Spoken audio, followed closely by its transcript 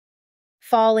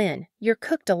Fall in, you're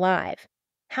cooked alive.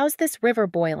 How's this river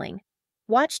boiling?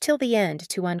 Watch till the end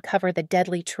to uncover the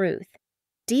deadly truth.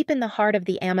 Deep in the heart of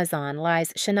the Amazon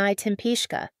lies Shanai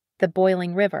Timpishka, the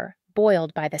boiling river,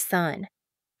 boiled by the sun.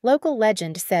 Local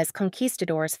legend says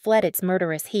conquistadors fled its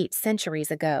murderous heat centuries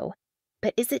ago.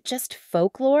 But is it just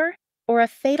folklore, or a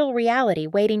fatal reality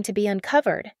waiting to be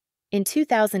uncovered? In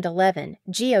 2011,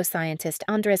 geoscientist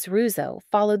Andres Russo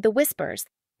followed the whispers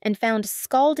and found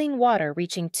scalding water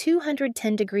reaching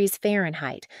 210 degrees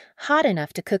Fahrenheit, hot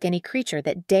enough to cook any creature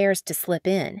that dares to slip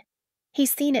in.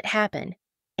 He's seen it happen.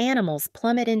 Animals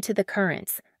plummet into the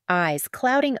currents, eyes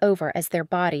clouding over as their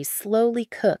bodies slowly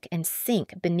cook and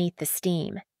sink beneath the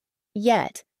steam.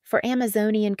 Yet, for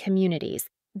Amazonian communities,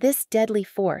 this deadly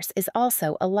force is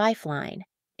also a lifeline.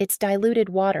 Its diluted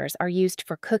waters are used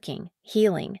for cooking,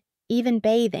 healing, even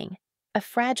bathing, a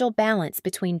fragile balance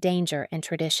between danger and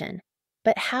tradition.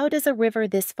 But how does a river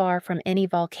this far from any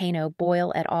volcano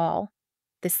boil at all?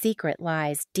 The secret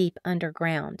lies deep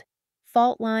underground.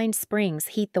 Fault-lined springs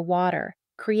heat the water,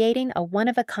 creating a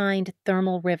one-of-a-kind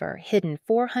thermal river hidden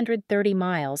 430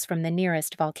 miles from the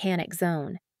nearest volcanic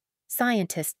zone.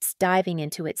 Scientists diving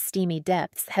into its steamy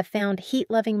depths have found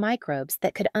heat-loving microbes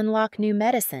that could unlock new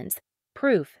medicines,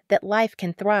 proof that life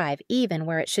can thrive even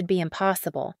where it should be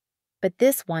impossible. But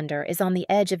this wonder is on the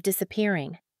edge of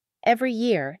disappearing. Every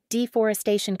year,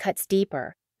 deforestation cuts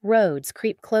deeper, roads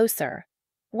creep closer.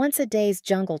 Once a day's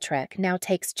jungle trek now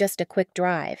takes just a quick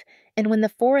drive, and when the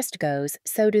forest goes,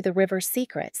 so do the river's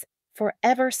secrets,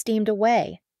 forever steamed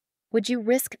away. Would you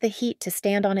risk the heat to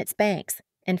stand on its banks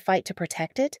and fight to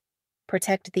protect it?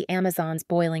 Protect the Amazon's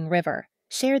boiling river.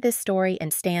 Share this story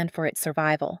and stand for its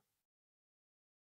survival.